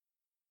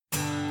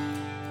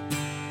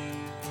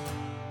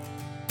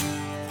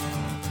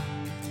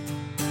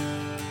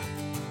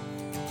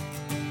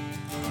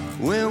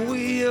When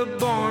we are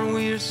born,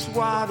 we are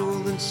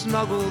swaddled and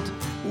snuggled,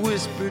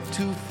 whispered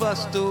to,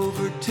 fussed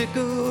over,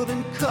 tickled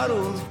and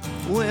cuddled.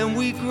 When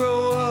we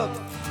grow up,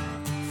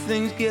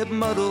 things get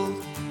muddled,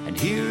 and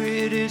here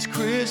it is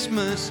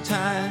Christmas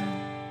time.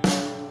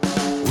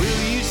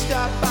 Will you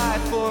stop by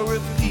for a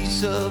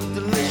piece of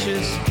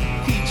delicious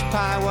peach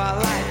pie while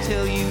I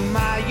tell you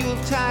my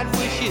Yuletide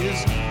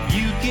wishes?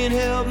 You can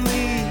help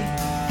me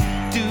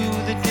do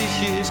the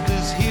dishes,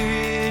 'cause here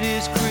it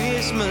is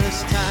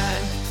Christmas time.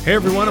 Hey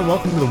everyone, and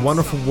welcome to the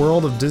wonderful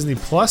world of Disney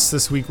Plus.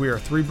 This week we are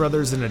three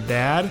brothers and a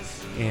dad,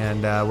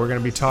 and we're going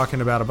to be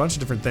talking about a bunch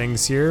of different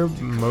things here.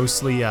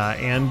 Mostly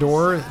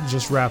Andor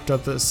just wrapped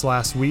up this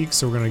last week,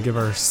 so we're going to give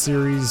our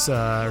series,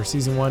 our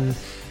season 1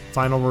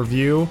 final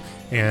review,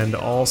 and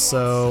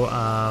also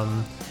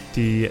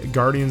the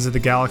Guardians of the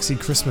Galaxy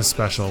Christmas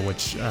special,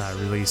 which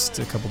released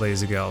a couple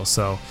days ago.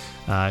 So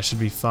it should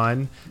be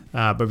fun.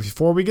 But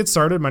before we get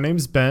started, my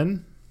name's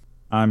Ben.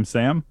 I'm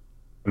Sam.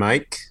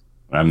 Mike.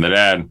 I'm the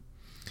dad.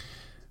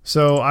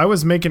 So I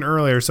was making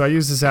earlier, so I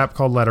use this app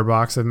called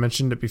Letterboxd. I've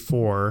mentioned it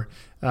before,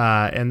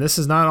 and this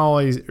is not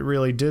always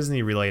really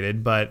Disney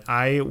related, but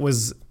I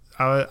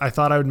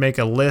thought I would make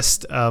a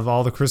list of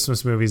all the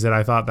Christmas movies that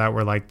I thought that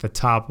were like the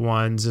top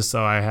ones, just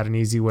so I had an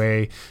easy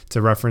way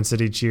to reference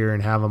it each year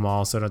and have them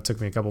all. So it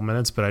took me a couple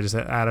minutes, but I just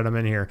added them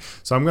in here.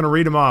 So I'm going to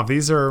read them off.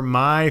 These are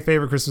my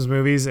favorite Christmas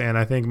movies, and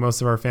I think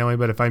most of our family,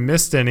 but if I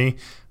missed any,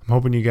 I'm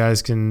hoping you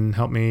guys can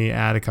help me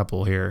add a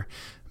couple here.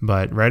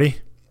 But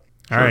ready?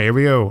 All right, here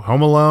we go.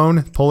 Home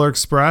Alone, Polar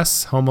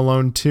Express, Home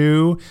Alone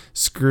 2,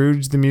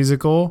 Scrooge the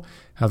Musical,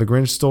 How the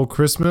Grinch Stole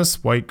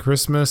Christmas, White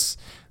Christmas,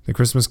 The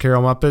Christmas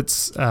Carol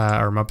Muppets,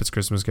 or Muppets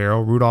Christmas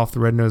Carol, Rudolph the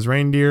Red-Nosed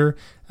Reindeer,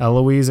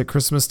 Eloise at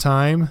Christmas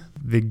Time,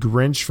 The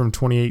Grinch from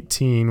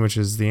 2018, which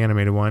is the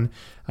animated one,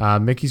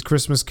 Mickey's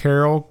Christmas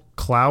Carol,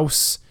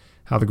 Klaus,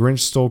 How the Grinch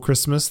Stole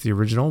Christmas, the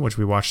original, which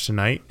we watched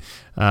tonight,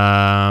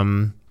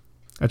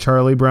 A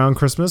Charlie Brown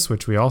Christmas,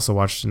 which we also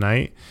watched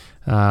tonight,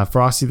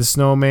 Frosty the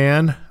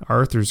Snowman,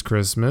 Arthur's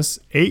Christmas,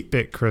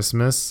 8-Bit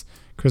Christmas,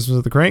 Christmas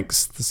with the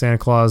Cranks, The Santa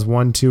Claus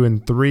 1, 2,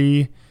 and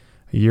 3,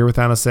 A Year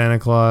Without a Santa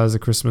Claus, A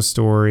Christmas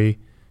Story,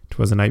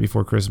 'Twas the Night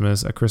Before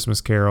Christmas, A Christmas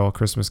Carol,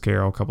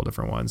 a couple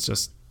different ones,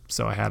 just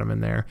so I had them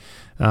in there.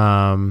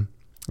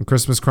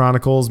 Christmas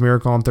Chronicles,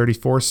 Miracle on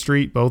 34th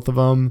Street, both of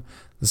them,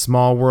 The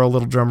Small World,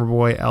 Little Drummer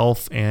Boy,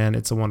 Elf, and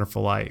It's a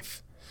Wonderful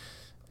Life.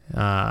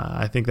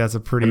 I think that's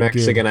a pretty I'm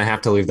actually good... going to have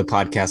to leave the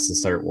podcast and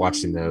start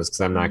watching those because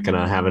I'm not going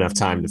to have enough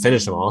time to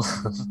finish them all.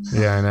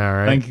 Yeah, I know,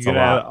 right? I think you could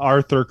add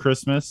Arthur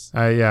Christmas.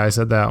 Yeah, I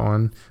said that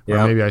one.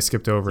 Or maybe I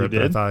skipped over it,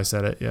 but I thought I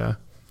said it, yeah.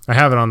 I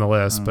have it on the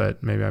list,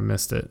 but maybe I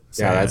missed it.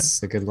 So yeah,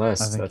 that's a good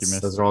list. I think you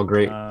missed those are all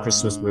great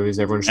Christmas movies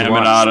everyone should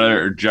watch. Emanata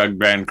or Jug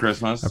Band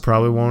Christmas. I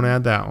probably won't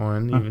add that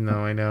one, even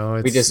though I know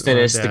it's... We just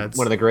finished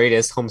one of the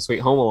greatest, Home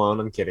Sweet Home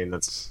Alone. I'm kidding.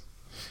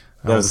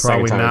 I'll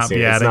probably not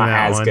be adding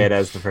that one. It's not as good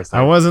as the first time.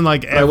 I wasn't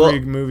like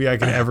every movie I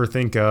could ever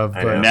think of.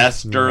 But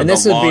Nestor, and the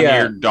this would be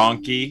long-eared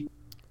donkey.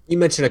 You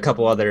mentioned a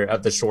couple other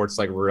of the shorts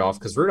like Rudolph,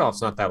 because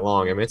Rudolph's not that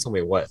long. I mean, it's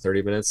only,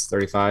 30 minutes,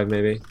 35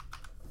 maybe?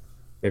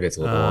 Maybe it's a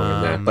little longer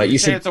than that. But you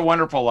should... It's a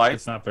Wonderful Life.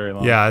 It's not very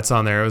long. Yeah, it's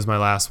on there. It was my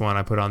last one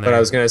I put on there. But I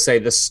was going to say,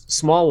 the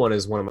small one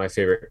is one of my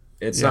favorite.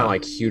 It's not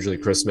like hugely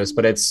Christmas,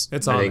 but it's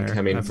on I think, there.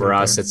 I mean, for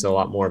us, it's a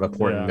lot more of a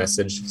important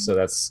message.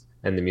 So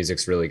and the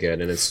music's really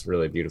good, and it's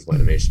really beautiful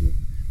animation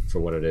for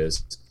what it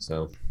is.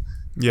 So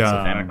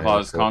Santa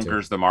Claus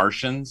Conquers the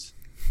Martians.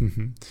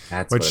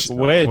 That's which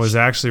was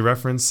actually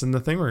referenced in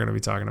the thing we're going to be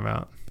talking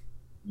about.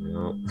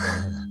 No.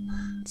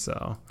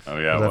 So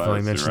I'll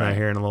definitely mention that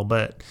here in a little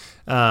bit.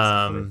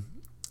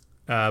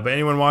 But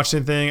anyone watched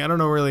anything? I don't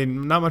know, really.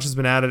 Not much has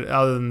been added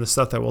other than the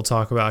stuff that we'll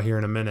talk about here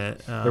in a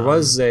minute. There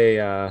was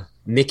a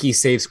Mickey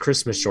Saves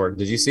Christmas short.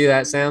 Did you see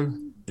that,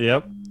 Sam?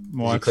 Yep.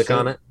 Did you click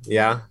on it?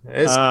 Yeah.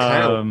 It's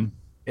kind of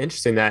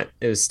interesting that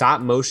it was stop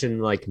motion,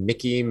 like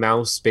Mickey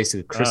Mouse,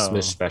 basically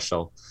Christmas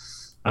special.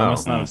 I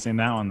must not have seen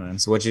that one then.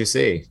 So what'd you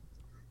see?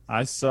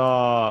 I must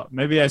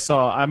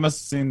have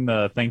seen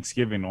the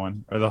Thanksgiving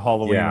one or the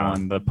Halloween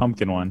one, the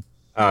pumpkin one.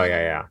 Oh,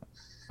 yeah.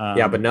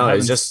 But no, it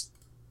was just,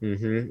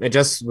 it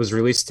just was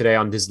released today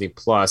on Disney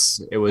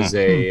Plus. It was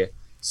a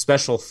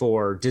special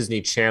for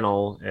Disney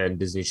Channel and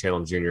Disney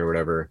Channel Junior or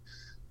whatever.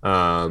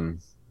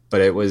 But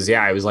it was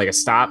like a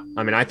stop.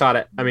 I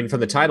mean, from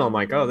the title, I'm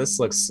like, oh, this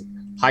looks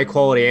high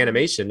quality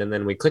animation. And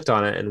then we clicked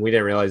on it and we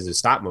didn't realize it was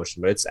stop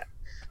motion, but it's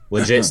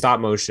legit stop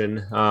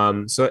motion.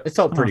 So it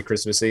felt pretty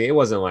Christmassy. It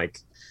wasn't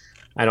like,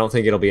 I don't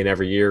think it'll be an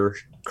every year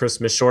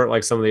Christmas short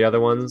like some of the other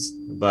ones,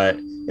 but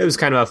it was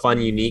kind of a fun,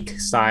 unique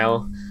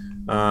style.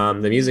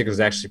 The music was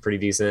actually pretty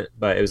decent,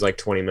 but it was like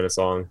 20 minutes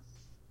long.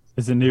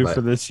 Is it new for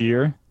this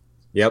year?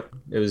 Yep.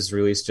 It was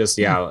released it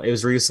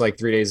was released like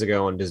 3 days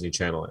ago on Disney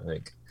Channel, I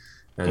think.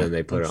 And then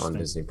they put it on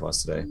Disney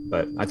Plus today.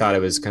 But I thought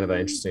it was kind of an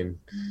interesting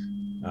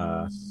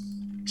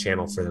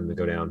channel for them to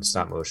go down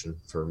stop motion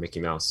for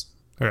Mickey Mouse.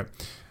 Okay.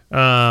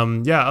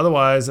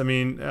 Otherwise, I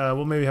mean,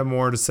 we'll maybe have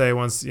more to say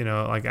once,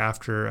 like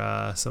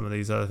after some of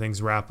these other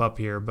things wrap up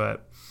here.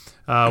 But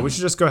we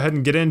should just go ahead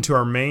and get into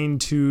our main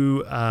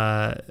two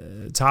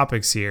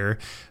topics here.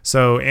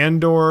 So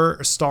Andor,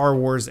 Star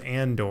Wars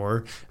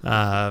Andor,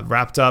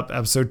 wrapped up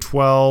episode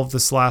 12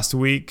 this last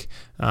week.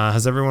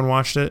 Has everyone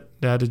watched it?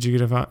 Dad, did you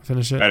get to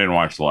finish it? I didn't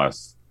watch the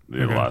last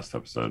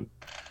episode.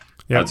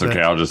 Yep, That's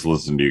okay. I'll just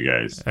listen to you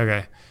guys.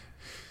 Okay.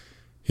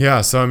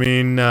 Yeah, so I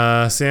mean,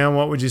 Sam,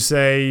 what would you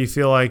say you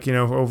feel like,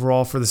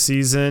 overall for the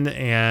season,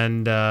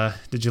 and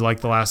did you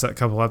like the last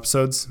couple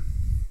episodes?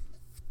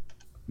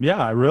 Yeah,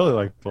 I really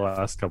liked the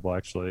last couple,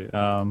 actually.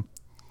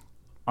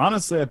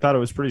 Honestly, I thought it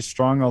was pretty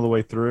strong all the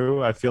way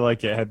through. I feel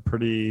like it had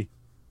pretty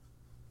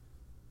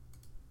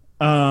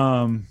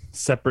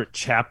separate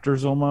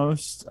chapters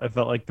almost. I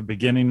felt like the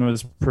beginning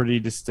was pretty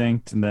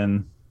distinct, and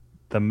then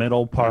the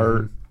middle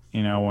part,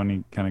 when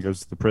he kind of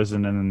goes to the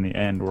prison, and then the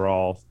end were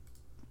all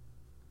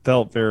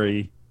felt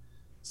very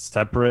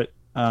separate.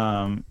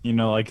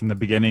 Like in the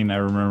beginning, I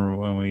remember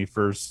when we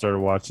first started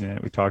watching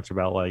it, we talked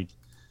about like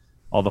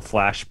all the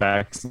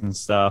flashbacks and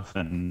stuff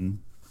and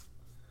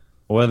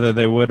whether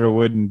they would or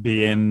wouldn't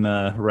be in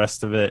the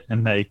rest of it,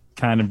 and they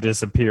kind of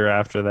disappear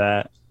after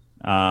that.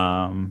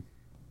 And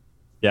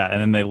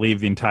then they leave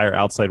the entire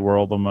outside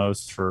world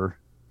almost for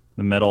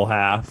the middle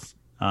half.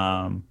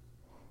 And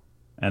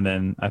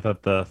then I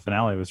thought the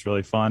finale was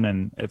really fun,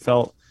 and it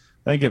felt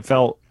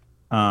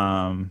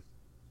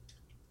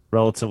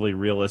relatively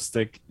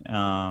realistic,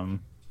 not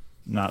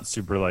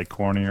super like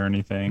corny or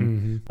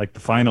anything. Like the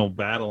final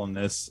battle in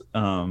this,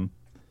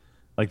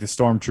 like the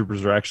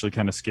stormtroopers are actually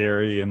kind of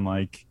scary, and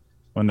like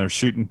when they're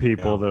shooting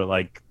people, they're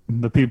like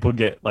the people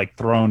get like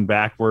thrown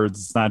backwards.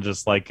 It's not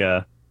just like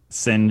a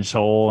singe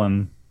hole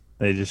and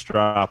they just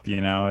drop.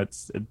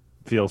 It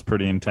feels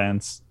pretty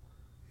intense.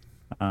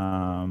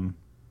 I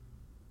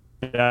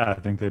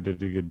think they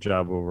did a good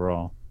job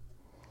overall.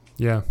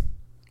 Yeah,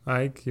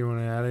 Ike, you want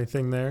to add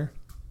anything there?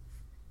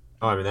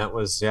 Oh, I mean,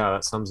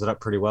 that sums it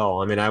up pretty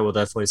well. I mean, I will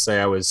definitely say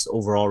I was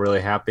overall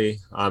really happy.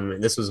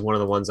 This was one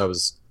of the ones I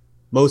was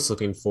most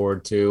looking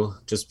forward to,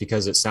 just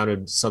because it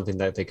sounded something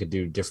that they could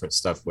do different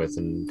stuff with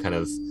and kind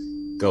of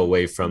go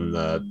away from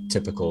the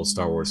typical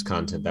Star Wars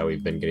content that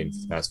we've been getting for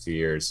the past few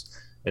years.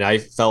 And I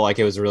felt like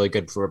it was a really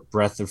good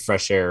breath of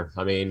fresh air.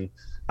 I mean,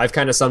 I've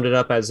kind of summed it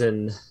up as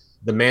in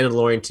The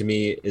Mandalorian to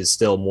me is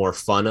still more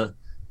fun.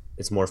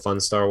 It's more fun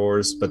Star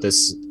Wars, but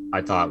this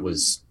I thought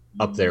was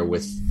up there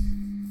with,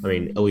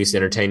 at least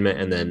entertainment,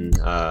 and then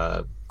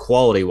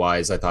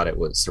quality-wise, I thought it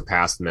would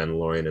surpass The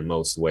Mandalorian in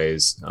most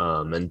ways,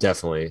 and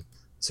definitely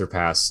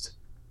surpassed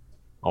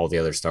all the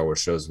other Star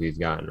Wars shows we've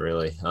gotten,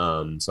 really.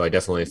 So I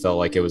definitely felt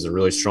like it was a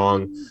really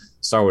strong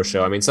Star Wars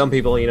show. I mean, some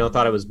people,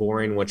 thought it was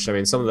boring, which,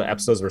 some of the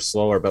episodes were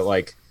slower, but,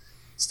 like,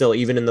 still,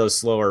 even in those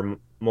slower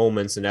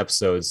moments and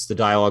episodes, the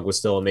dialogue was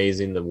still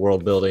amazing. The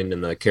world building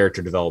and the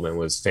character development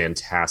was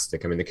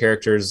fantastic. I mean, the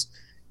characters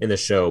in the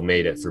show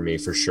made it for me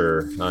for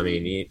sure.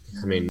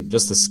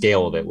 Just the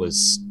scale of it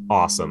was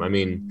awesome.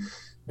 And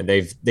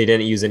they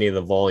didn't use any of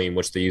the volume,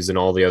 which they use in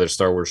all the other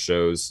Star Wars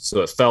shows.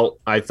 So it felt,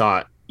 I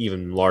thought,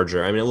 even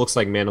larger. It looks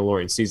like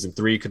Mandalorian season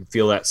 3 could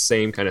feel that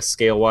same kind of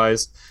scale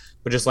wise,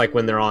 but just like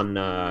when they're on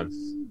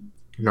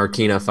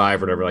Narkina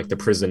 5 or whatever, like the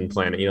prison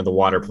planet, the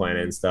water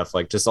planet and stuff,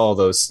 like just all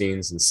those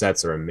scenes and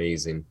sets are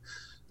amazing.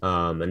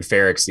 And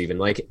Ferrix, even,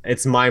 like,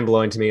 it's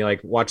mind-blowing to me,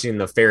 like watching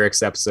the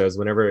Ferrix episodes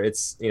whenever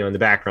it's in the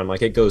background,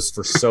 like it goes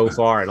for so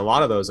far, and a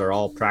lot of those are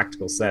all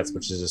practical sets,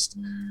 which is just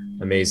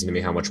amazing to me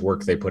how much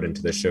work they put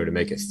into this show to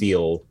make it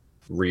feel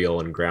real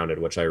and grounded,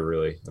 which I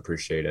really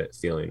appreciate it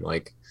feeling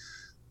like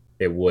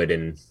it would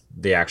in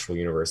the actual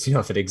universe,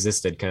 if it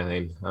existed, kind of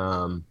thing.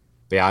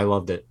 But yeah, I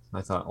loved it. I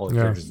thought all the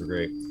characters were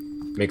great.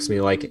 Makes me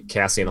like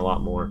Cassian a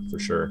lot more for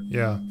sure.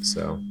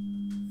 So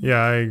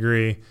I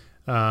agree.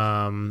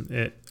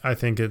 I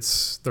think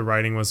the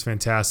writing was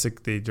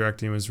fantastic. The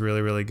directing was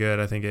really, really good.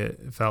 I think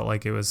it felt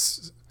like it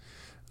was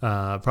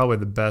probably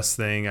the best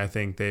thing I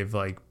think they've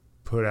like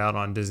put out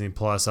on Disney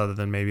Plus, other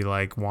than maybe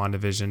like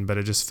WandaVision, but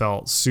it just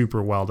felt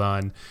super well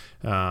done.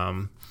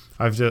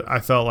 I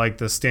felt like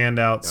the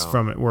standouts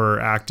from it were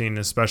acting,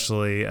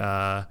 especially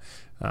Mon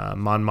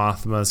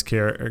Mothma's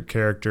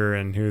character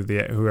and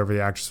whoever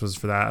the actress was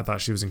for that. I thought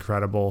she was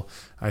incredible.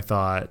 I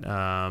thought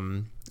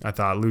Luthen,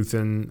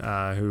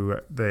 who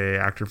the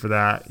actor for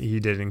that, he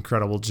did an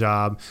incredible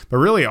job. But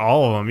really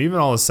all of them, even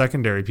all the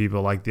secondary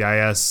people, like the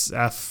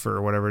ISF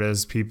or whatever it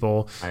is,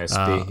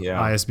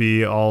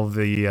 ISB, all of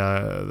the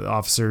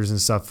officers and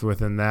stuff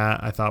within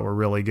that, I thought were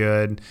really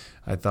good.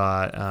 I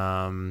thought,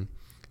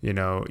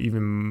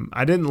 even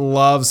I didn't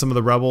love some of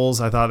the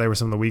rebels. I thought they were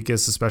some of the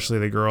weakest,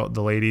 especially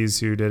the ladies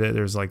who did it.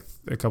 There's like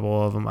a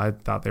couple of them. I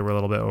thought they were a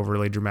little bit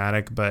overly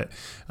dramatic, but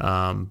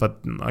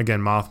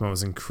again, Mothma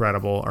was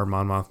incredible, or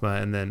Mon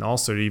Mothma, and then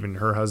also even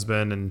her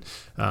husband and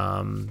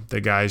the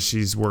guys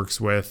she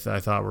works with, I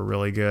thought were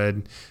really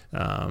good.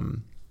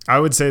 I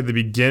would say the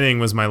beginning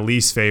was my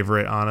least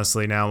favorite,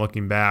 honestly, now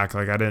looking back.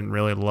 Like, I didn't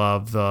really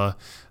love the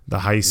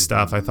heist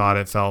stuff. I thought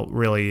it felt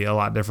really a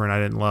lot different. I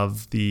didn't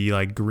love the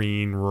like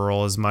green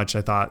rural as much.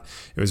 I thought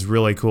it was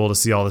really cool to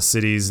see all the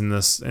cities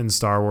in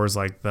Star Wars,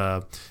 like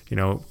the, you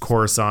know,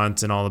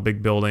 Coruscant and all the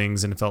big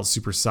buildings, and it felt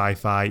super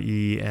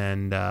sci-fi-y,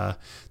 and the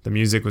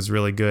music was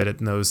really good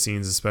in those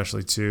scenes,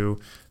 especially too.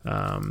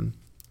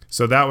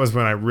 So that was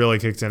when I really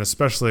kicked in,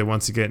 especially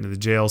once you get into the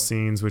jail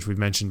scenes, which we've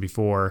mentioned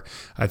before.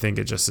 I think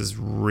it just is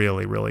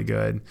really, really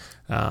good.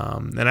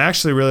 And I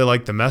actually really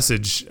like the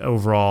message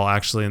overall,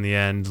 actually, in the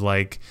end.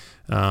 Like,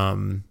 you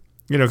know,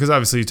 because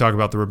obviously you talk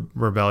about the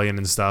rebellion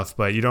and stuff,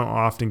 but you don't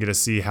often get to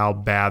see how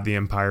bad the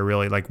Empire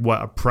really, like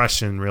what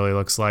oppression really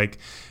looks like.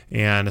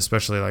 And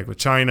especially like with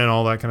China and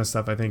all that kind of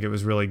stuff, I think it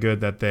was really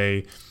good that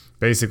they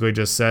basically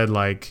just said,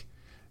 like,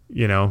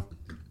 you know,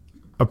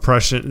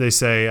 oppression. They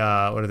say,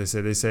 what do they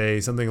say? They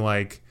say something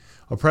like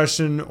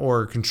oppression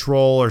or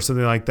control or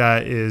something like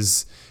that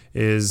is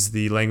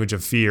the language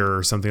of fear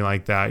or something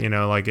like that. You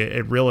know, like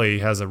it really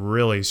has a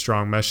really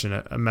strong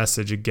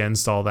message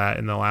against all that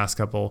in the last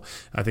couple.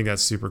 I think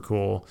that's super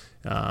cool.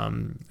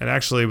 And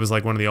actually it was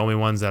like one of the only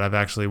ones that I've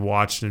actually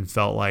watched and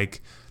felt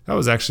like that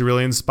was actually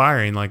really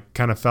inspiring. Like,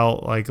 kind of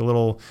felt like a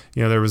little,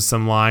 you know, there was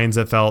some lines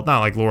that felt not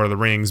like Lord of the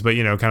Rings, but,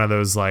 you know, kind of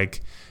those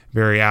like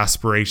very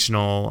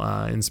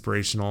aspirational,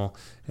 inspirational,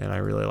 and I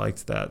really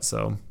liked that.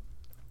 So,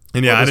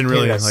 and yeah, I didn't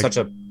really that's like such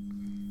a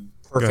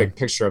perfect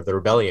picture of the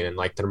rebellion and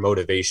like their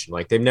motivation.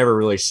 Like, they've never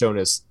really shown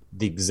us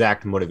the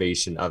exact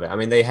motivation of it. I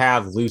mean, they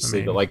have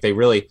loosely, but like they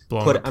really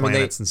put. I mean,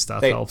 planets and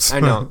stuff helps. I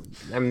know.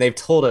 I mean, they've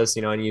told us,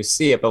 you know, and you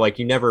see it, but like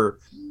you're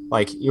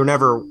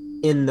never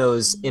in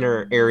those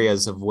inner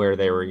areas of where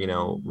they were, you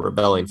know,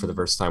 rebelling for the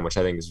first time, which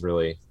I think is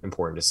really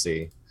important to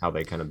see how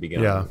they kind of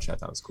began, which I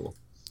thought was cool.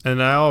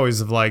 And I always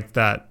have liked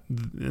that,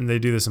 and they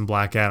do this in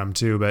Black Adam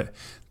too, but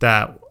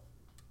that,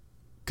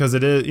 because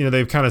it is, you know,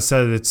 they've kind of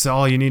said it's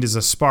all you need is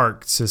a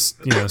spark to,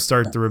 you know,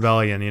 start the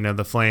rebellion, you know,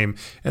 the flame.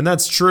 And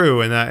that's true.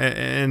 And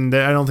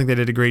I don't think they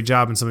did a great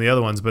job in some of the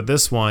other ones, but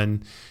this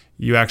one,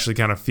 you actually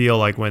kind of feel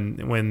like when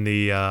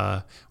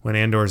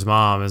Andor's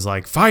mom is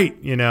like, fight,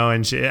 you know,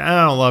 and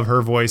I don't love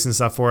her voice and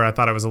stuff for it. I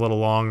thought it was a little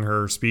long,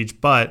 her speech,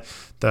 but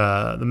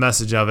the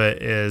message of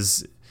it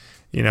is,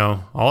 you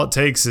know, all it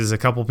takes is a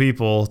couple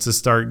people to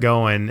start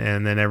going,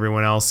 and then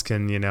everyone else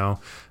can, you know,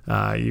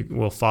 you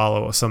will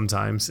follow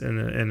sometimes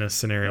in a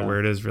scenario where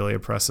it is really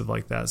oppressive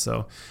like that.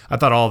 So I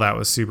thought all that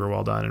was super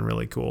well done and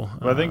really cool.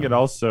 Well, I think it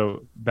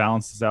also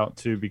balances out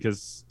too,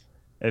 because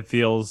it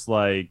feels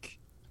like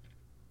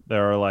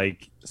there are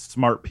like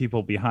smart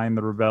people behind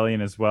the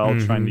rebellion as well,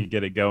 trying to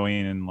get it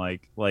going, and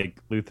like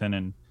Luthen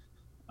and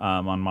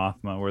on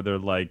Mothma, where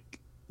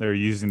they're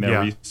using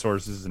their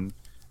resources and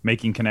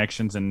making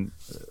connections and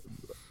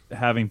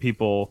having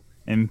people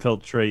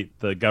infiltrate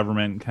the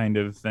government kind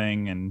of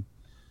thing. And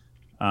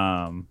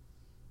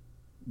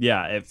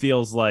it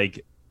feels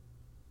like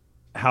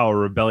how a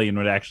rebellion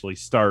would actually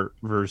start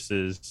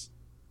versus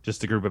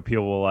just a group of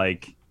people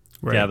like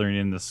gathering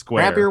in the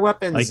square. Grab your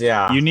weapons.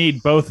 Like, you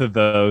need both of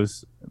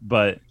those,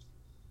 but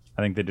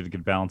I think they did a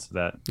good balance of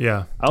that.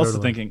 Yeah. I also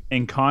think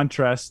in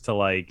contrast to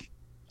like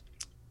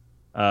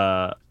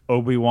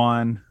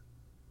Obi-Wan,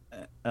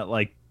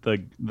 like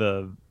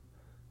the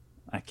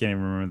I can't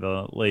even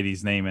remember the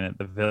lady's name in it,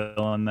 the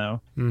villain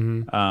though.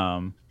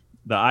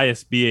 The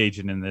ISB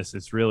agent in this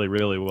is really,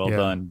 really well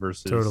done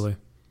versus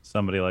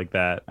somebody like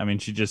that. I mean,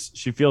 she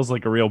feels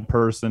like a real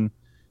person.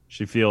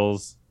 She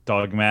feels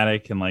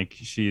dogmatic and like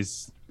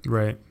she's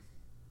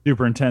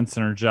super intense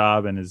in her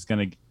job, and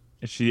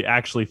she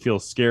actually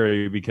feels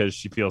scary because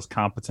she feels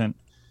competent.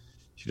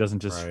 She doesn't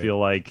just feel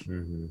like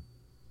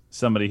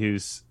somebody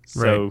who's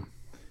so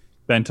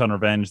bent on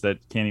revenge that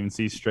can't even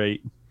see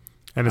straight.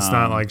 And it's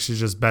not like she's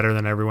just better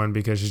than everyone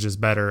because she's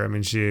just better. I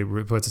mean, she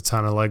puts a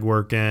ton of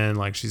legwork in.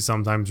 Like, she's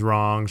sometimes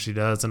wrong. She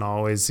doesn't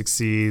always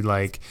succeed.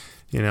 Like,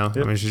 you know,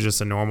 I mean, she's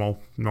just a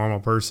normal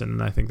person.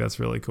 And I think that's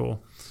really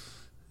cool.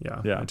 Yeah.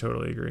 I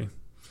totally agree.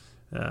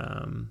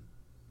 I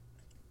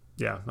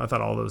thought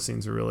all those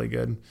scenes were really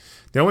good.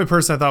 The only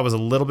person I thought was a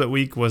little bit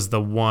weak was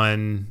the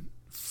one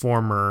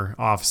former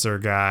officer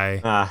guy.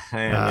 I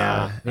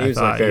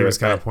thought he was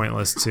kind of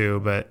pointless too,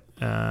 but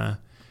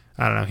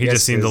I don't know. He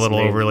just seemed a little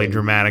overly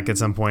dramatic at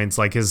some points.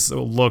 Like, his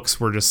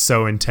looks were just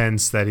so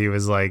intense that he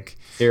was like,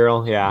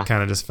 Cyril,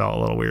 kind of just felt a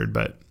little weird.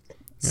 But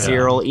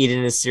Cyril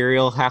eating his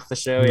cereal half the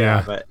show,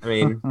 But I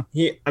mean,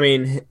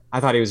 I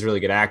thought he was a really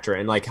good actor,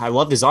 and like I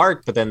loved his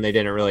art, but then they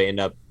didn't really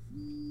end up.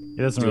 He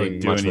doesn't really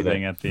do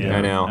anything at the end.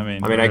 I know. I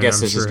mean, I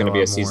guess it's just going to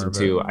be a season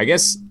 2. I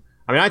guess.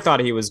 I mean, I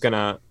thought he was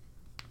gonna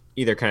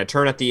either kind of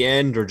turn at the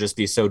end or just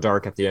be so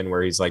dark at the end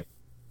where he's like,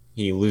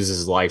 he loses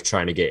his life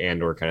trying to get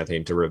Andor kind of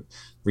thing to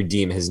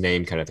redeem his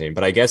name kind of thing.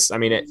 But I guess, I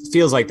mean, it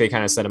feels like they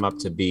kind of set him up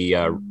to be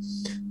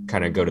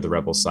kind of go to the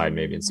rebel side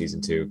maybe in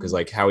season 2, because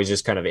like how he's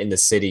just kind of in the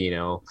city, you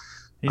know.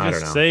 He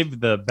just saved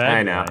the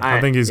bad guy.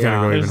 I think he's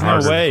going to go even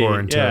harder.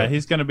 There's no way.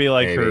 He's going to be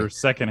like her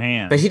second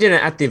hand. But he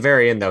didn't at the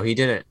very end though. He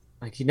didn't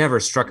like he never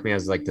struck me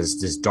as like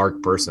this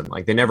dark person.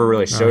 Like they never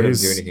really showed him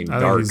do anything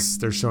dark.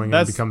 They're showing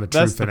him become the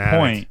true fanatic.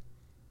 Point.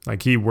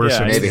 Like he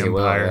worships the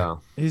Empire.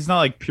 He's not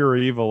like pure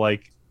evil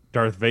like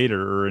Darth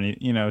Vader or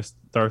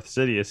Darth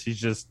Sidious. He's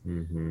just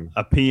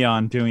a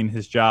peon doing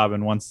his job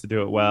and wants to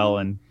do it well.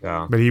 And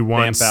but he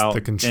wants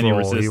the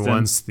control. He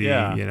wants the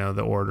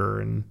the order,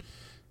 and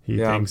he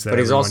thinks that. But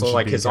he's also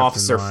like his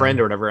officer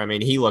friend or whatever. I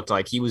mean, he looked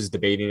like he was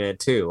debating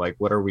it too. Like,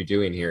 what are we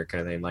doing here,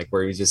 kind of thing. Like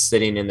where he's just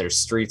sitting in their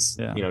streets,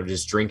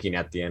 just drinking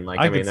at the end. Like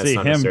I mean, could that's see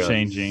not him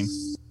changing.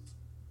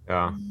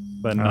 Yeah,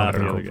 but not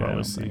the other guy.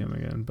 Probably see him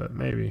again, but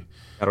maybe.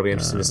 That'll be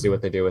interesting to see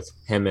what they do with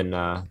him and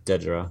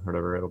Dedra or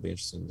whatever. It'll be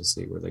interesting to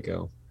see where they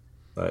go.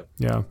 But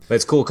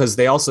it's cool because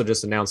they also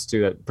just announced too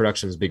that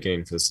production is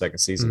beginning for the second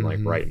season, like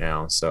right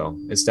now. So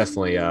it's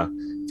definitely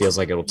feels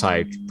like it'll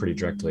tie pretty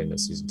directly into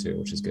season 2,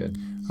 which is good.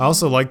 I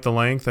also liked the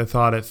length. I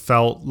thought it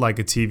felt like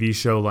a TV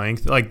show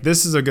length. Like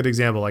this is a good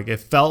example. Like it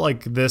felt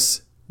like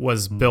this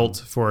was built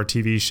for a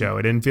TV show.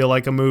 It didn't feel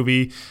like a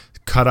movie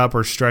cut up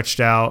or stretched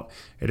out.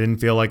 It didn't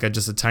feel like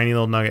just a tiny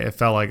little nugget. It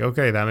felt like,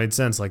 okay, that made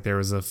sense. Like there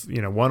was a,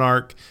 1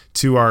 arc,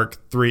 2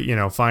 arc,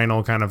 3,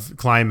 final kind of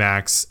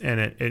climax, and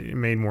it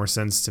made more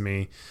sense to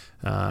me.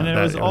 And it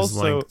was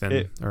also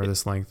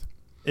this length.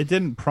 It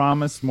didn't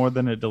promise more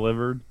than it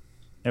delivered.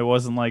 It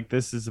wasn't like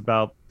this is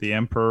about the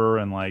Emperor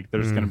and like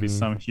there's going to be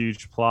some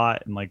huge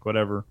plot and like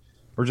whatever.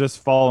 We're just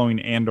following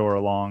Andor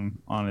along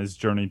on his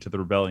journey to the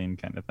rebellion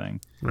kind of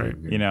thing. Right.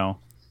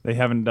 They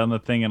haven't done the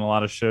thing in a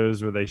lot of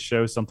shows where they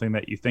show something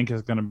that you think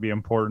is going to be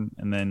important,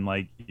 and then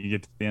like you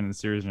get to the end of the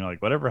series and you're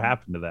like, whatever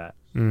happened to that?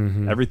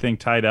 Everything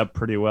tied up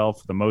pretty well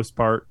for the most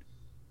part,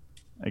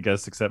 I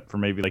guess, except for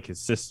maybe like his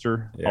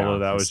sister. Although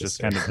that was just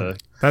kind of the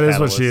that is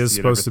what she is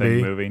supposed to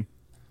be. Moving.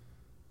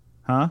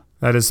 Huh?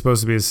 That is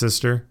supposed to be his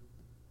sister.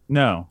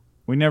 No,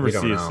 we never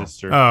see his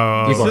sister.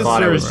 Oh, people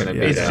thought it was going to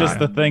be. It's just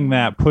the thing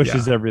that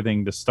pushes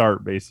everything to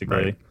start,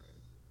 basically,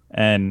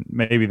 and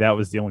maybe that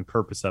was the only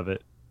purpose of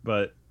it,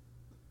 but.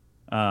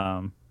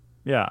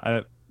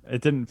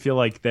 It didn't feel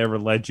like they ever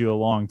led you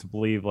along to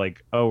believe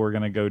like, oh, we're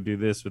going to go do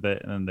this with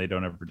it. And then they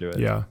don't ever do it.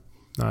 Yeah,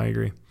 I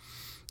agree.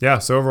 Yeah.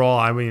 So overall,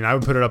 I mean, I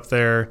would put it up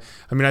there.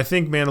 I mean, I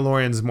think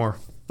Mandalorian's more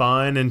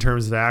fun in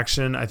terms of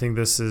action. I think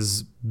this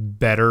is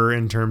better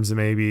in terms of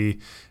maybe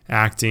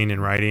acting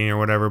and writing or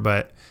whatever,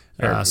 but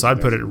so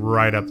I'd put it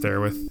right up there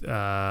with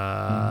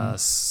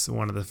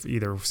one of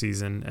either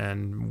season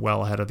and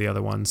well ahead of the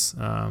other ones.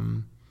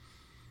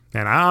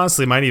 And I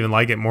honestly might even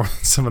like it more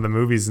than some of the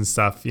movies and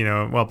stuff,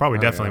 probably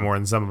definitely more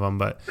than some of them,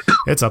 but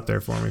it's up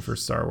there for me for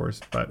Star Wars.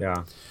 But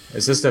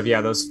it's just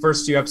those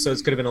first 2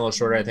 episodes could have been a little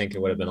shorter. I think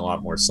it would have been a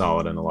lot more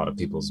solid in a lot of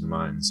people's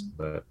minds,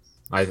 but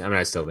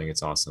I still think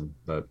it's awesome.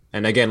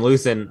 And again,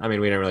 Luthen, I mean,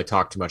 we didn't really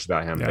talk too much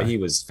about him, but he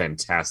was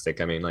fantastic.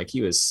 I mean, like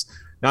he was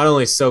not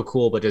only so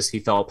cool, but just he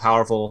felt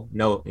powerful,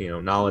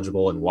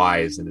 knowledgeable and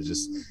wise. And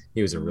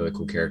he was a really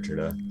cool character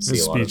to see.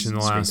 His a lot speech in the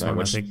last one,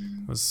 I think,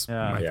 was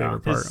my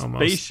favorite part.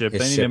 Almost spaceship.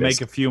 They need to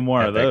make a few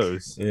more of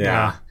those.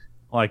 Yeah.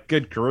 Like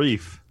good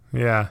grief.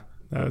 Yeah,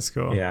 that was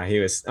cool. Yeah, he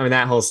was. I mean,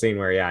 that whole scene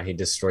where he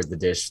destroyed the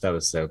dish. That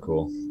was so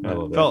cool.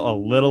 It felt a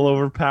little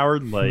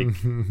overpowered. Like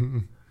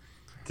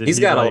he's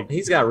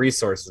got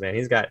resources, man.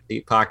 He's got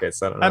deep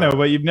pockets. I know,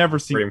 but you've never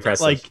seen. Pretty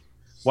impressive. Like,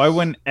 why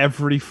wouldn't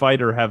every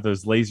fighter have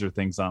those laser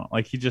things on?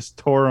 Like he just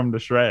tore them to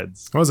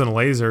shreds. It wasn't a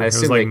laser. It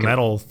was like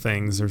metal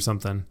things or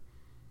something.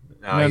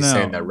 No, he's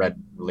saying the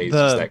red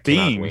lasers that beams.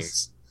 Cannot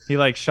wings.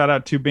 He shot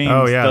out 2 beams,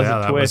 does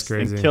a twist,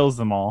 and kills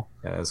them all.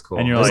 Yeah, that's cool.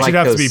 And you're like,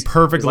 have to be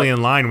perfectly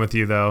in line with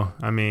you, though.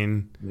 I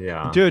mean,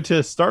 do it to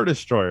a Star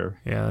Destroyer.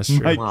 Yeah, that's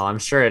true. Well, I'm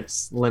sure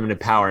it's limited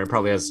power and it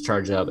probably has to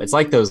charge up. It's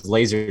like those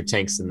laser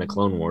tanks in the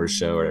Clone Wars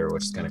show or whatever,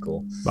 which is kind of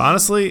cool. But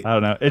honestly, I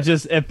don't know.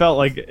 It felt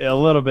like a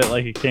little bit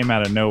like it came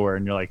out of nowhere,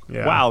 and you're like,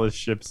 wow, this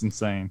ship's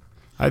insane.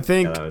 I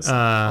think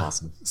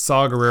awesome.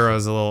 Saw Gerrera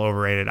is a little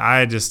overrated.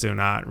 I just do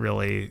not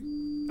really.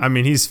 I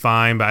mean, he's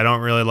fine, but I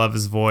don't really love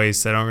his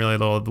voice. I don't really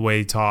love the way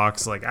he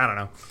talks. Like, I don't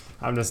know.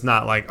 I'm just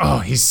not like, oh,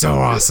 he's so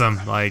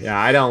awesome. Like,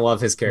 I don't love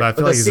his character. But I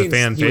feel like he's a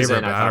fan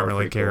favorite, but I don't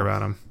really care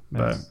about him.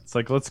 But it's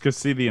like, let's go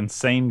see the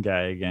insane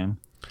guy again.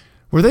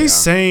 Were they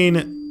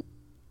saying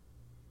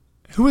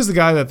who was the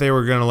guy that they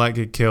were going to let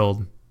get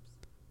killed?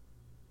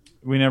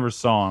 We never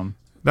saw him.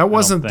 That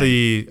wasn't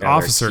the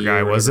officer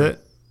guy, was it?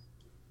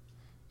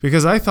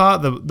 Because I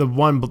thought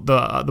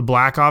the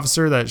black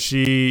officer that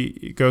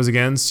she goes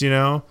against,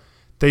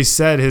 they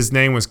said his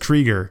name was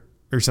Krieger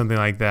or something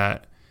like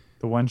that.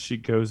 The one she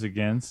goes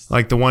against?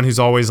 Like the one who's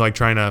always like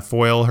trying to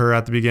foil her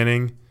at the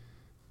beginning?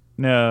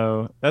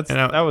 No, that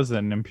was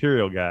an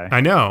Imperial guy.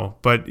 I know,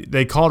 but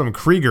they called him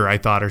Krieger, I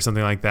thought, or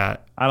something like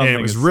that. I don't think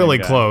it was really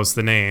close,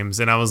 the names,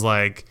 and I was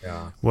like,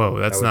 whoa,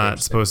 that's not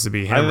supposed to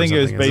be him. I think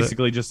it was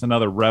basically just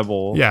another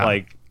rebel. Yeah,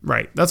 like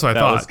right. That's what I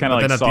thought. Was kind of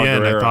like then at Saw the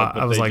end, Gerrera,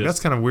 I was like, that's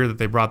kind of weird that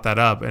they brought that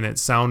up, and it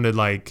sounded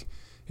like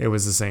it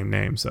was the same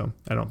name, so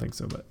I don't think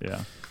so, but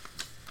yeah.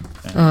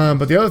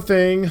 But the other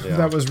thing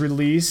that was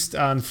released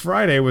on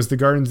Friday was the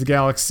Guardians of the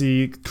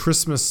Galaxy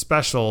Christmas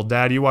special.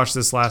 Dad, you watched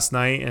this last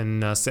night,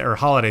 or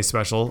holiday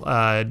special.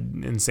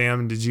 And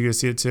Sam, did you go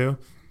see it too?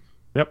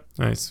 Yep.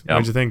 Nice. Yep.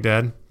 What'd you think,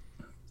 Dad?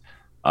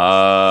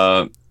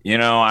 I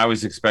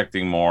was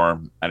expecting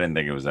more. I didn't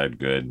think it was that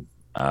good.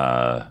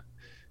 I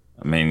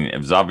mean, it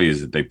was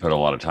obvious that they put a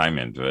lot of time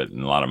into it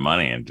and a lot of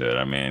money into it.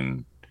 I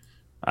mean,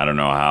 I don't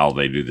know how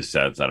they do the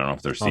sets. I don't know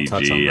if they're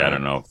CG. I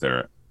don't know if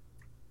they're.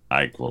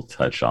 Ike will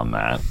touch on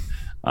that.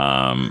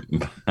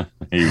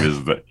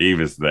 He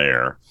was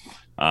there,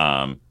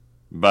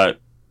 but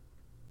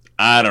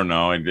I don't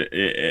know.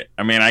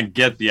 I mean, I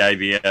get the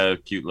idea,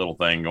 cute little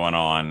thing going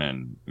on,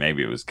 and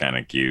maybe it was kind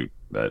of cute,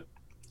 but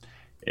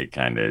it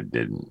kind of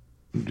didn't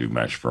do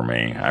much for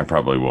me. I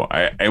probably won't.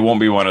 It won't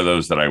be one of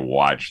those that I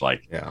watch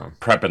like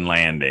Prep and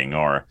Landing,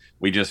 or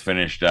we just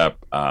finished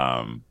up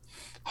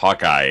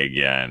Hawkeye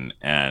again,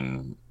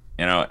 and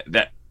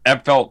that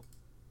felt.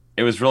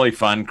 It was really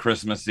fun,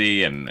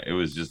 Christmassy, and it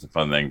was just a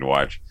fun thing to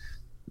watch.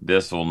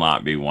 This will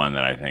not be one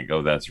that I think,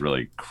 oh, that's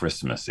really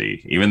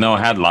Christmassy, even though it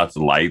had lots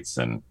of lights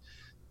and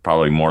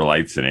probably more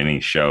lights than any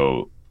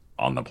show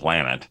on the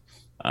planet,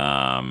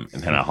 and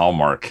then a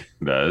Hallmark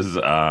does.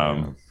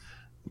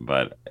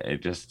 But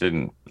it just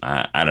didn't.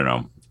 I don't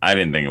know. I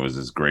didn't think it was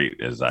as great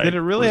as I did.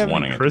 It really was have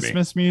wanting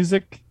Christmas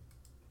music?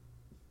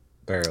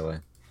 Barely.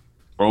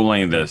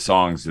 Only the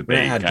songs that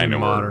they had kind of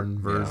modern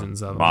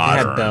versions of them.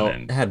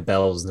 Modern. It had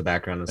bells in the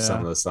background of some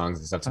of the songs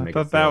and stuff to make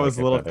it feel that was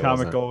a little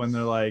comical when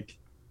they're like,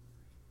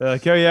 oh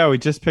yeah, we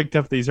just picked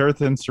up these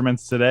earth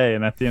instruments today,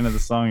 and at the end of the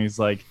song he's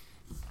like,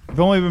 I've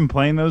only been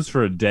playing those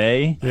for a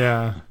day.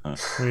 Yeah. And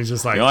he's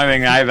just like, the only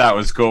thing I thought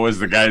was cool was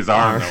the guy's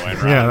arm that went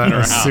yeah, that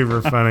was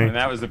super funny. And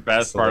that was the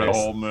best part of the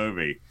whole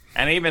movie.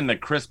 And even the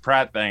Chris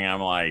Pratt thing,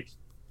 I'm like,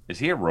 is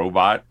he a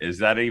robot? Is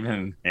that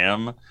even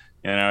him?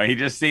 He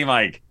just seemed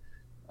like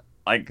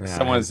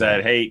someone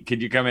said, hey,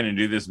 could you come in and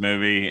do this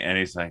movie? And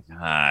he's like,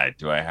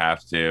 do I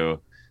have to?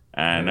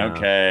 And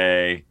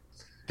okay.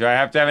 Do I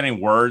have to have any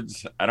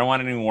words? I don't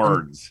want any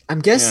words. I'm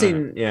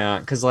guessing,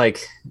 because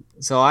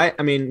I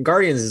mean,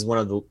 Guardians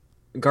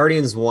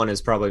 1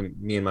 is probably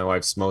me and my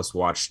wife's most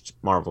watched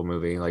Marvel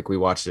movie. Like, we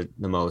watched it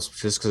the most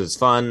just because it's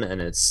fun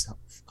and it's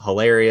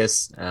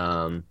hilarious.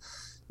 And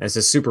it's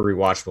just super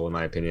rewatchable in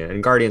my opinion.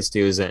 And Guardians 2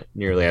 isn't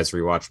nearly as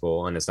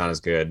rewatchable and it's not as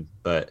good,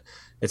 but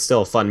it's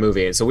still a fun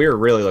movie. And so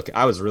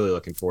I was really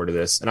looking forward to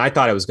this. And I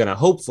thought it was going to,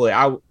 hopefully,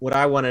 what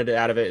I wanted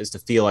out of it is to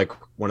feel like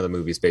one of the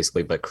movies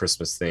basically, but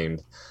Christmas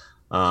themed.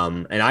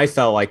 And I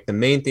felt like the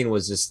main thing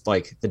was just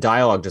like the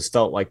dialogue just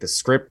felt like the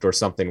script or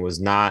something was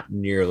not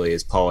nearly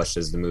as polished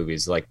as the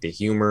movies, like the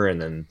humor.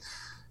 And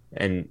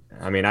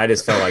I mean, I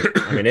just felt like,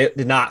 it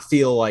did not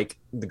feel like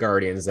the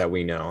Guardians that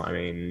we know. I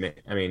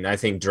mean, I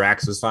think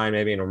Drax was fine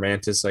maybe, and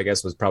Romantis, I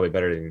guess, was probably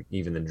better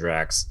than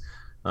Drax.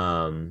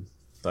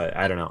 But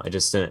I don't know. It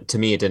just didn't, to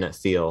me, it didn't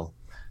feel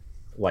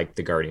like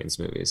the Guardians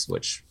movies,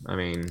 which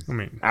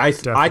I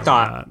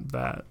thought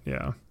that,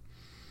 yeah.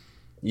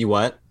 You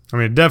what? I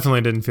mean, it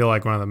definitely didn't feel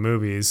like one of the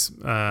movies,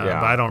 but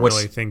I don't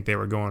really think they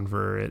were going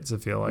for it to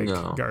feel like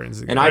Guardians of the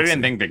Galaxy. And I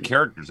didn't think the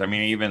characters,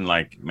 even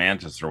like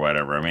Mantis or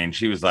whatever,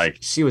 she was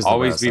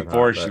always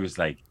before, she was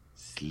like,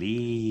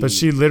 sleep. But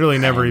she literally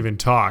never even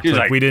talked.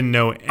 Like, we didn't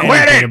know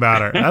anything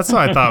about her. That's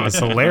what I thought was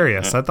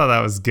hilarious. I thought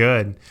that was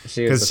good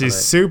because she's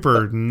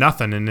super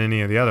nothing in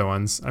any of the other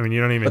ones. I mean,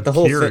 you don't even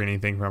hear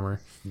anything from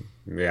her.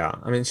 Yeah,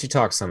 she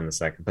talks some in the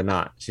second,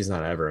 but she's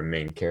not ever a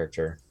main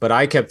character. But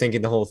I kept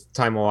thinking the whole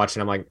time while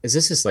watching, I'm like, is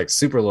this just like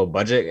super low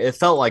budget? It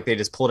felt like they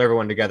just pulled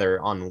everyone together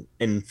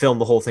and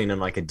filmed the whole thing in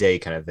like a day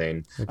kind of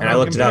thing. And I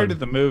looked it up. Compared to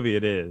the movie,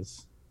 it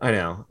is. I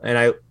know.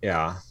 And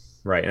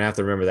right. And I have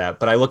to remember that.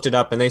 But I looked it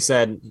up and they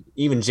said,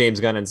 even James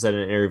Gunn had said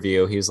in an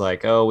interview, he's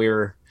like,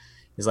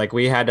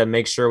 we had to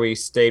make sure we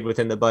stayed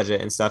within the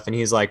budget and stuff. And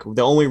he's like,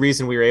 the only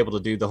reason we were able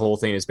to do the whole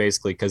thing is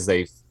basically because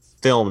they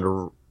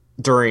filmed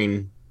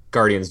during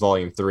Guardians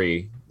Volume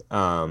 3.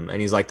 And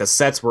he's like, the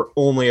sets were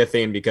only a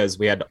thing because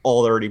we had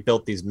already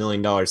built these $1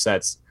 million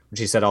sets, which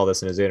he said all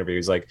this in his interview.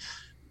 He's like,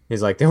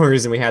 the only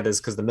reason we had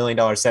this because the $1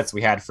 million sets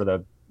we had for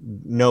the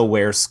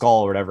Nowhere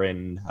Skull or whatever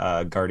in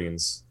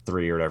Guardians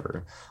 3 or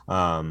whatever.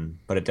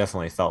 But it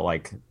definitely felt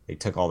like they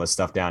took all this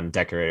stuff down and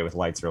decorated with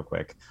lights real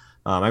quick.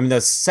 The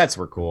sets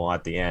were cool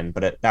at the end,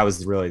 but that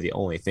was really the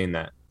only thing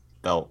that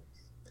felt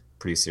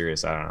pretty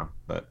serious. I don't know,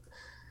 but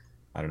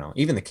I don't know.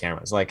 Even the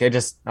cameras, I don't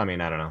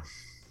know.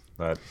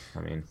 But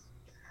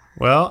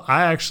well,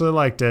 I actually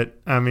liked it.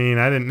 I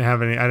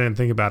didn't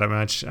think about it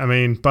much.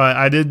 But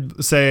I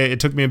did say it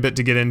took me a bit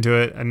to get into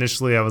it.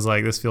 Initially, I was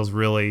like, this feels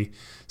really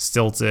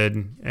stilted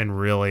and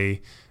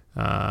really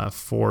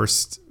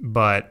forced.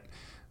 But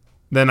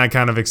then I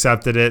kind of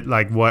accepted it,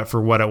 for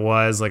what it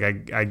was. I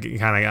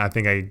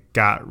think I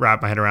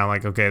wrapped my head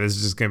around okay, this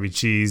is just gonna be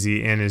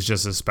cheesy and it's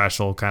just a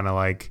special kind of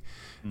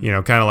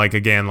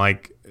again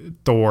like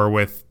Thor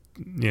with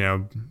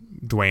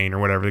Dwayne or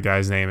whatever the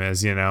guy's name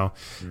is, So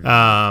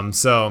I don't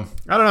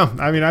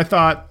know.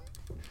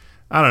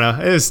 I don't know.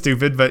 It is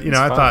stupid, but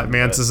I thought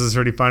Mantis is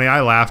pretty funny. I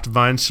laughed a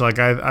bunch.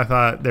 I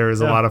thought there was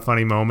a lot of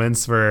funny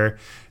moments where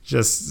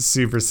just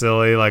super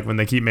silly, when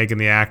they keep making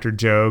the actor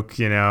joke,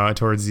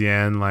 towards the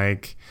end,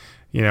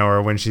 you know,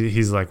 or when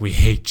he's like, we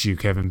hate you,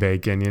 Kevin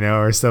Bacon, you know,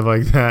 or stuff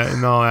like that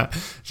and all that.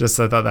 Just,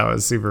 I thought that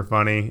was super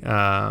funny.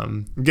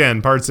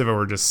 Again, parts of it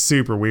were just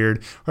super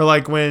weird. Or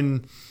like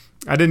when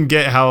I didn't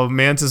get how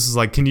Mantis was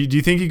like, do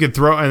you think you could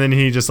throw, and then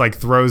he just like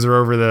throws her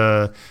over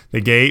the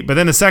gate. But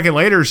then a second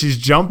later, she's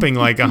jumping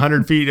like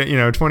 100 feet, you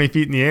know, 20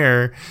 feet in the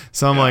air.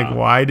 So I'm like,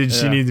 why did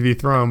she need to be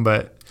thrown?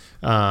 But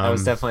that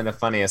was definitely the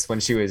funniest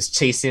when she was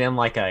chasing him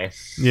like a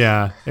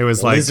it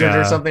was like lizard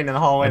or something in the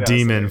hallway. A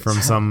demon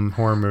from some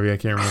horror movie. I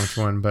can't remember which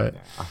one, but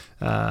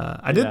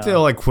I did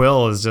feel like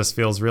Quill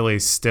feels really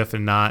stiff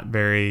and not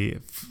very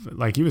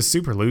like, he was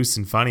super loose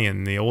and funny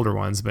in the older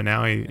ones, but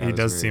now he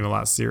does seem a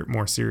lot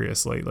more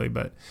serious lately.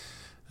 But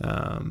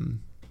I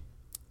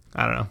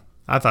don't know.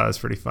 I thought it was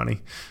pretty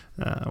funny.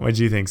 What did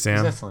you think,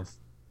 Sam? Definitely.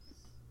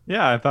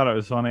 Yeah, I thought it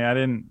was funny. I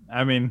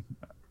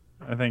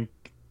think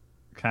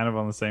kind of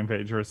on the same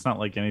page where it's not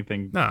like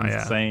anything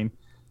insane.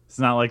 It's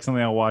not like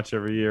something I'll watch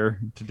every year,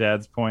 to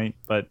Dad's point,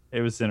 but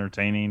it was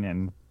entertaining.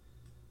 And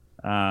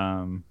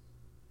I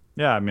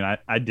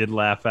did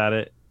laugh at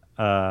it.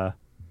 I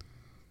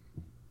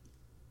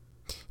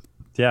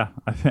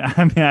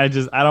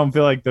don't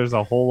feel like there's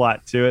a whole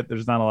lot to it.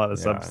 There's not a lot of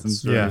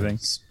substance or anything.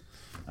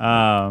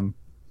 And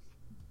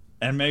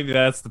maybe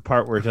that's the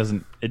part where it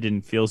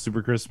didn't feel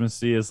super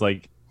Christmassy, is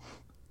like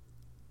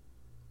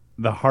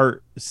the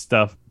heart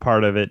stuff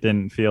part of it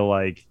didn't feel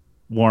like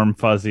warm,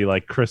 fuzzy,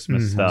 like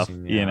Christmas stuff,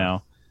 you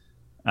know?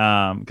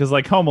 Because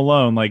like Home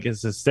Alone, like,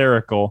 it's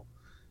hysterical,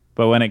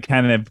 but when it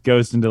kind of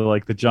goes into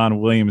like the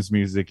John Williams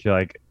music, you're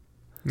like,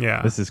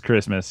 this is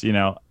Christmas, you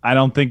know? I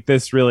don't think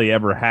this really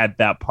ever had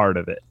that part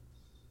of it.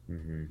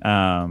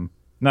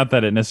 Not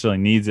that it necessarily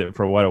needs it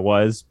for what it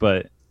was,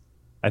 but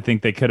I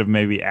think they could have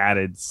maybe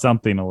added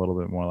something a little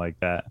bit more like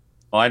that.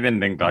 Well, I didn't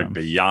think like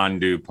the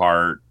Yondu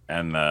part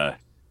and the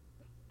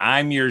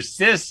I'm your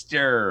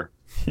sister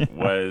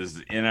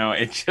was, you know,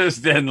 it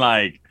just didn't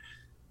like,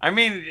 I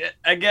mean,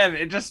 again,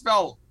 it just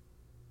felt,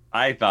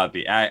 I thought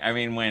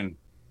when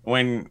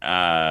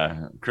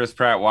Chris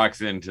Pratt walks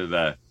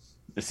into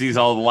sees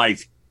all the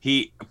lights,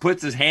 he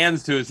puts his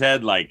hands to his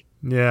head like,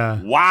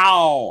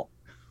 wow,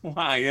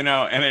 you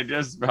know, and it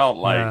just felt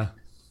like,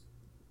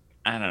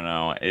 I don't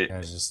know, it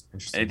was just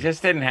interesting. It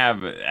just didn't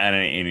have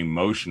an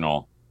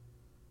emotional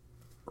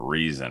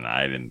reason,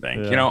 I didn't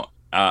think, you know.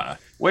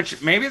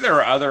 Which maybe there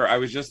are other. I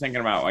was just thinking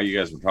about while you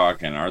guys were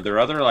talking. Are there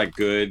other like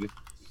good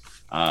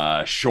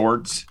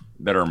shorts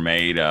that are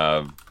made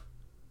of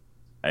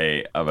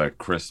a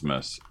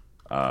Christmas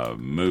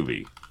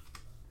movie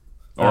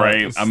or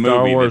a movie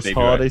Star Wars that they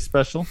holiday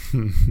special?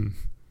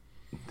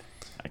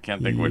 I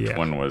can't think which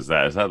one was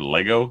that. Is that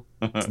Lego?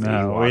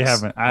 No, we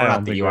haven't. I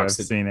don't think I've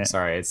seen it.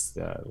 Sorry, it's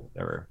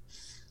whatever.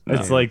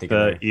 It's like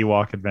the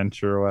Ewok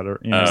Adventure or whatever.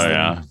 You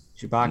know,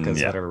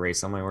 Chewbacca's whatever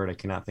race. Oh my word, I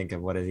cannot think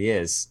of what it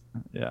is.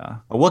 Yeah.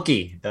 A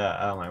Wookiee.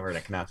 Oh my word, I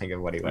cannot think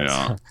of what he was.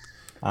 Yeah.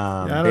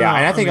 And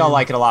I think I'll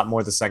like it a lot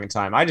more the second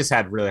time. I just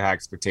had really high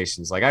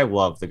expectations. Like, I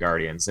love the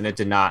Guardians, and it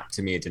did not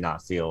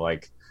feel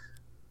like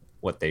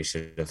what they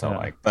should have felt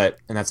like.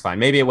 And that's fine.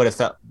 Maybe it would have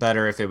felt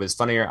better if it was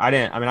funnier.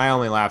 I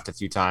only laughed a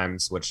few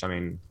times, which, I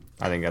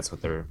think that's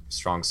what their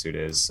strong suit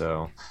is.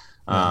 So,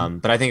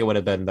 but I think it would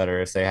have been better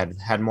if they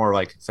had more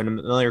like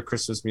familiar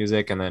Christmas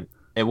music, and then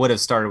it would have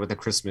started with a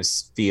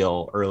Christmas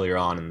feel earlier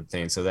on in the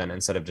thing. So then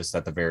instead of just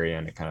at the very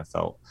end, it kind of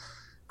felt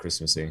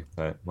Christmassy.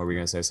 But what were you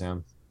going to say,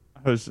 Sam?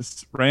 I was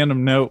just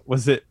random note.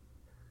 Did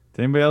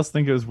anybody else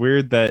think it was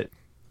weird that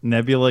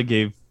Nebula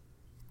gave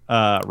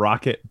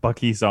Rocket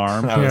Bucky's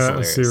arm? That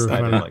was super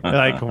funny.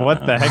 Like,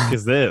 what the heck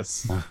is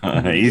this?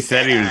 He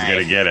said he was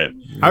going to get it.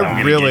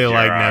 I really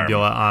like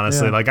Nebula,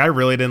 honestly. Like, I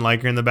really didn't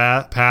like her in the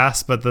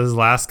past, but this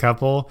last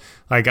couple,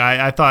 like,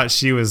 I thought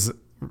she was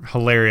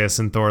hilarious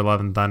in Thor: Love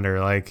and Thunder.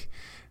 Like,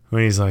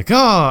 when he's like,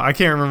 oh, I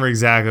can't remember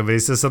exactly, but he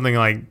says something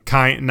like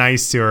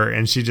nice to her,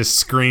 and she just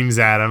screams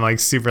at him like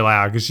super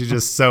loud because she's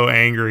just so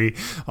angry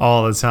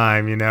all the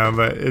time, you know.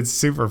 But it's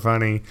super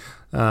funny.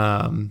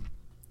 I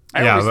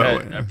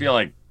feel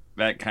like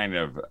that kind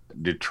of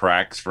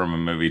detracts from a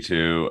movie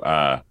too.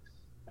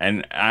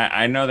 And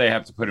I know they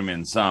have to put him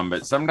in some,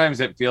 but sometimes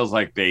it feels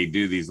like they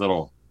do these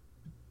little,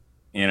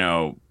 you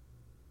know,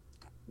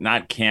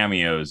 not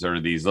cameos, or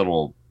these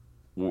little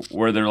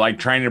where they're like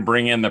trying to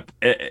bring in the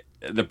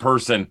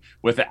person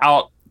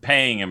without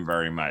paying him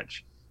very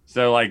much.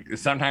 So like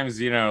sometimes,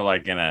 you know,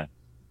 like in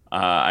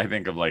I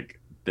think of like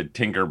the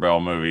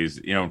Tinkerbell movies,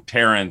 you know,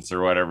 Terrence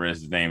or whatever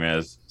his name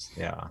is.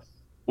 Yeah.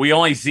 We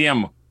only see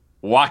him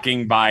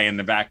walking by in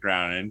the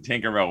background, and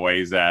Tinkerbell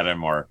waves at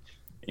him, or,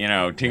 you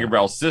know,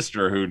 Tinkerbell's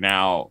sister, who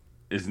now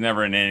is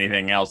never in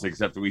anything else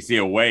except we see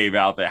a wave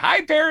out there.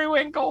 Hi,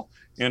 Periwinkle,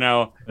 you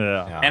know?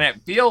 Yeah. And it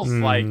feels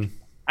like,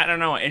 I don't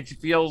know, it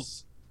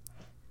feels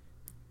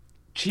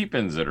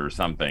cheapens it or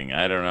something.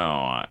 I don't know.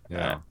 I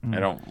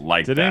don't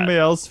like that. Did anybody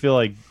else feel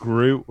like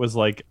Groot was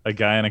like a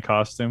guy in a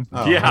costume?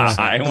 Oh, yeah,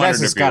 I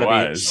wondered if he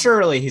was.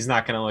 Surely he's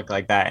not going to look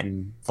like that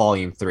in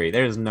Volume 3.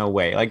 There's no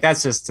way. Like,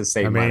 that's just to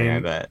save money, I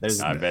bet.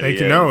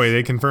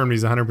 They confirmed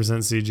he's 100%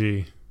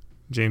 CG.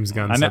 James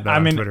Gunn said that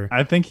on Twitter.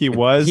 I think he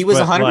was. He was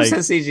 100% like,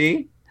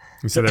 CG.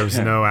 He said there was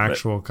no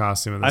actual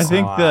costume in this. I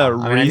think the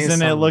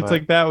reason it looked but...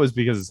 like that was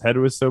because his head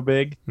was so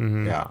big.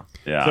 Mm-hmm.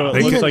 Yeah. So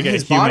it looks like a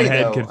human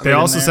head could fit They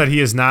also in there. said he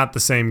is not the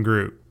same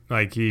Groot.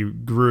 Like he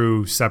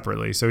grew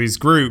separately. So he's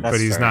Groot, but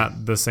he's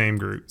not the same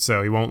Groot.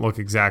 So he won't look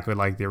exactly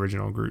like the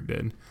original Groot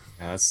did.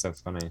 Yeah, that's so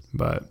funny.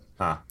 But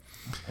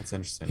that's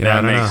interesting.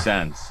 Yeah, that makes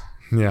sense.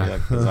 Yeah.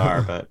 Like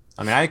bizarre, but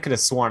I mean I could have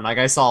sworn like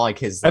I saw like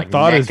his I like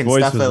thought neck his and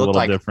voice stuff was that a looked little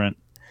like different.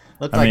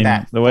 Looked I like mean,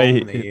 that the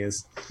way that he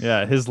is.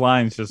 Yeah, his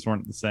lines just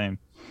weren't the same.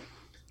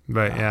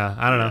 But yeah,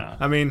 I don't know. Yeah.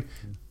 I mean,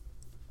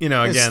 you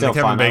know, It's again, the still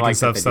Kevin fun. I Bacon like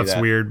that they do stuff's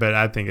that. weird, but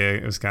I think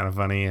it was kind of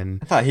funny.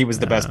 And I thought he was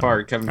the best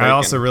part. Kevin Bacon. I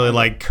also really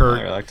like Kurt.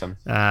 I really liked him.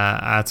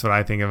 That's what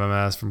I think of him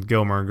as from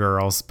Gilmore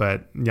Girls,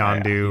 but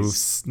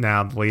Yondu's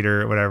now the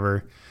leader,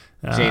 whatever.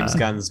 James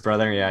Gunn's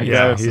brother.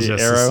 Yeah. He's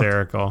just Arrow.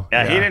 hysterical.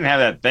 Yeah, he didn't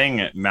have that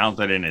thing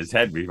mounted in his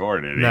head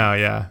before, did he? No,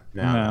 yeah.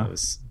 No, it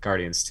was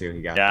Guardians 2.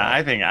 He got Yeah, that.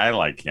 I think I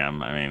like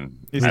him. I mean,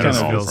 He's I kind don't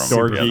of know feels from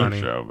super the other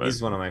funny. show, but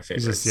He's one of my He's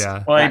favorites.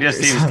 just, well, he just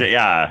actors. seems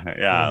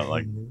to,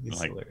 like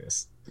He's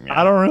hilarious. yeah.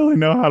 I don't really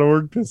know how to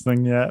work this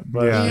thing yet,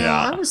 but Yeah.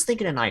 Yeah, I was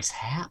thinking a nice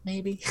hat,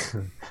 maybe.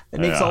 It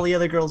makes Yeah. all the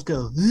other girls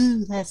go,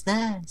 ooh, that's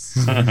nice.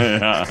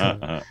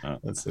 Yeah.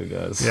 That's who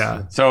does.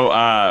 Yeah. So,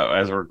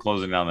 as we're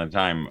closing down the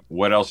time,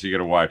 what else are you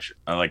gonna watch?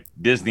 Like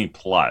Disney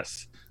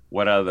Plus.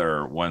 What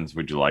other ones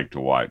would you like to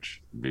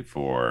watch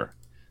before?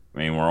 I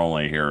mean, we're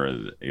only here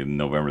in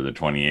November the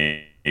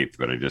 28th,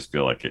 but I just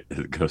feel like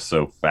it goes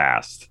so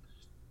fast.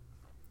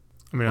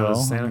 I mean,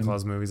 those Santa I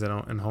Claus movies,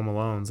 and Home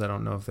Alones, I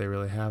don't know if they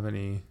really have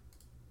any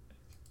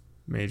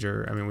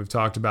major. I mean, we've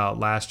talked about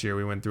last year.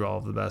 We went through all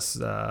of the best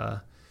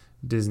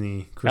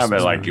Disney Christmas How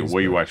about like movies.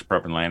 will you but watch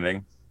Prep and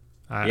Landing?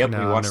 Yep, we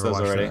I've watched never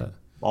those already. that.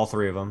 All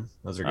three of them.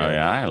 Those are good. Oh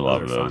yeah, I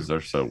love are those. fun.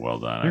 They're so well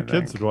done. your I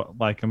kids think. would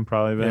like him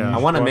probably. Then Yeah. You I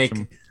want to should watch make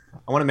 'em.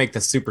 I want to make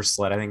the Super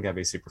Sled. I think that'd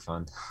be super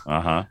fun.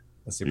 The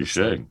Super You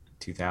Sled should.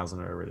 2000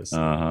 or whatever it is.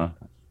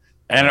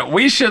 And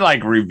we should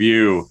like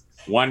review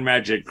One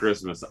Magic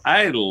Christmas.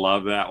 I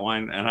love that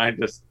one, and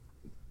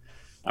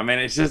I mean,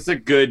 it's just a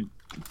good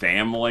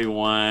family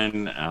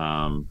one.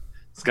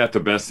 It's got the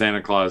best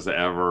Santa Claus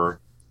ever,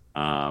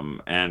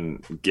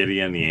 and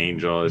Gideon the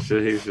Angel.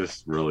 He's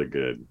just really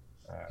good.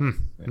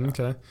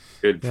 Okay.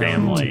 Good Yeah,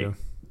 family. me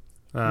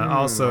too.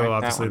 Also, write that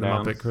obviously, the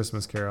one down. Muppet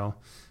Christmas Carol.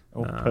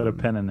 We'll put a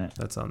pin in it.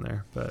 That's on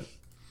there, but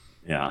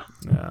Yeah.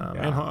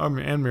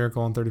 and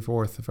Miracle on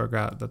 34th. I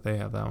forgot that they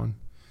have that one.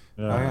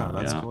 Oh yeah,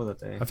 that's Yeah. cool that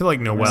they. I feel like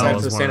Noel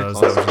Besides is the one Santa of those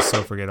Claus. that was just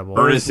so forgettable.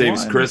 Ernest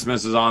Saves one.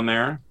 Christmas is on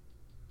there.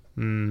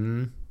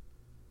 Mm-hmm.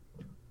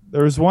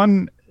 There was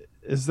one.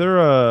 Is there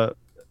a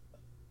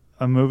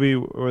movie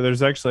where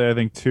there's actually I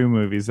think two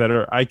movies that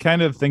are I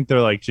kind of think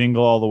they're like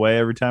Jingle All the Way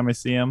every time I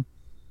see them.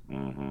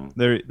 Hmm.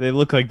 They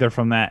look like they're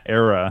from that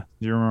era.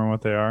 Do you remember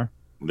what they are?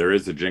 There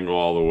is a Jingle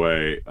All the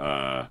Way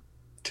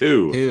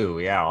 2 Two,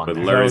 yeah, on with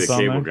there. Larry Is the that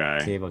Cable on Guy.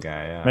 Cable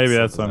guy. Yeah, Maybe so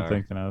that's what I'm bizarre.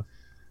 thinking of.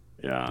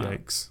 Yeah.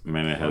 Yikes. I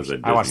mean, it has a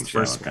Disney I watched the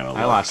Channel first. kind of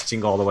I watched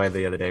Jingle All the Way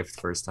the other day for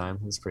the first time.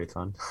 It was pretty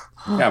fun.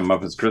 Yeah,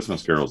 Muppets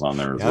Christmas Carol's on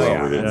there as Oh well.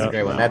 yeah, We didn't that's a mention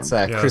great one. that That's a Yeah,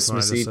 that's what I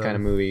Christmas just Eve said. kind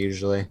of movie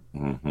usually.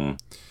 Mhm.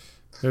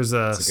 There's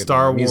a It's a good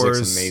Star one. Music's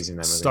Wars, amazing,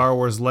 that movie. Star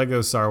Wars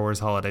Lego Star Wars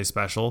holiday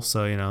special.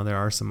 So there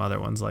are some other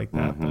ones like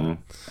that. Mhm.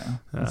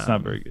 It's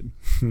not very good.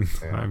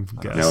 I'm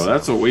guessing. No,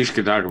 that's what we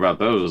should talk about.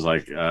 Those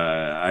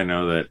I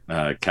know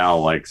that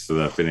Cal likes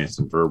the Phineas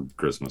and Ferb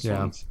Christmas Yeah,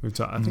 ones. I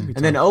think we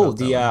And then talked about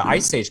the that one.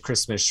 Ice Age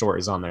Christmas short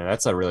is on there.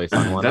 That's a really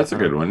fun one. That's a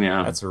good one.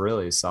 Yeah. That's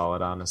really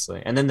solid,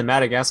 honestly. And then the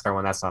Madagascar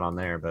one, that's not on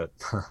there, but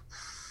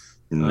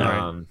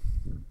No.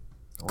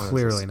 what was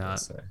Clearly I gonna not.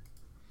 say?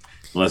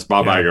 Unless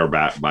Bob Yeah.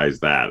 Iger buys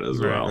that as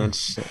Right. well. And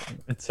shit.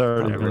 It's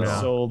already Never been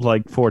know. sold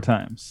like 4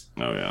 times.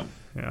 Oh yeah.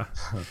 Yeah.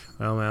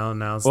 Well,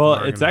 now it's Well,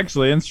 the it's bargain.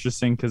 actually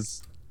interesting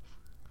because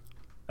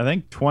I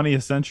think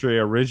 20th Century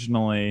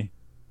originally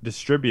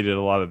distributed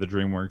a lot of the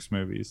DreamWorks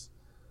movies.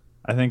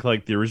 I think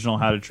like the original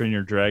How to Train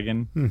Your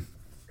Dragon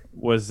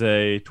was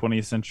a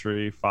 20th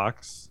Century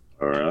Fox.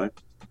 Oh really?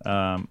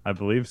 I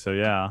believe so.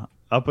 Yeah,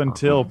 up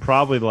until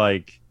probably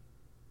like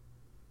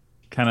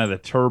kind of the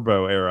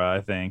Turbo era,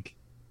 I think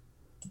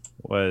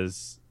it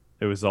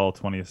was all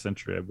 20th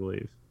Century, I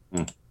believe.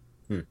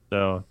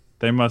 So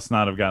they must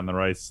not have gotten the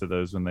rights to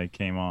those when they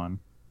came on,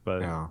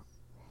 but Yeah.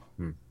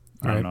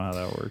 I Right. don't know how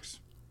that works.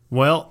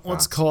 Well,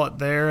 let's call it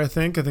there. I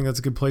think that's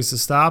a good place to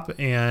stop,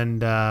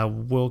 and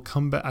we'll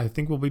come back. I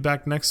think we'll be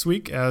back next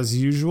week as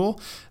usual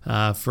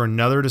for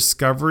another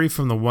discovery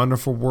from the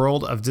wonderful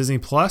world of Disney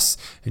Plus.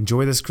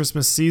 Enjoy this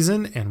Christmas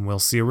season, and we'll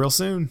see you real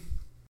soon.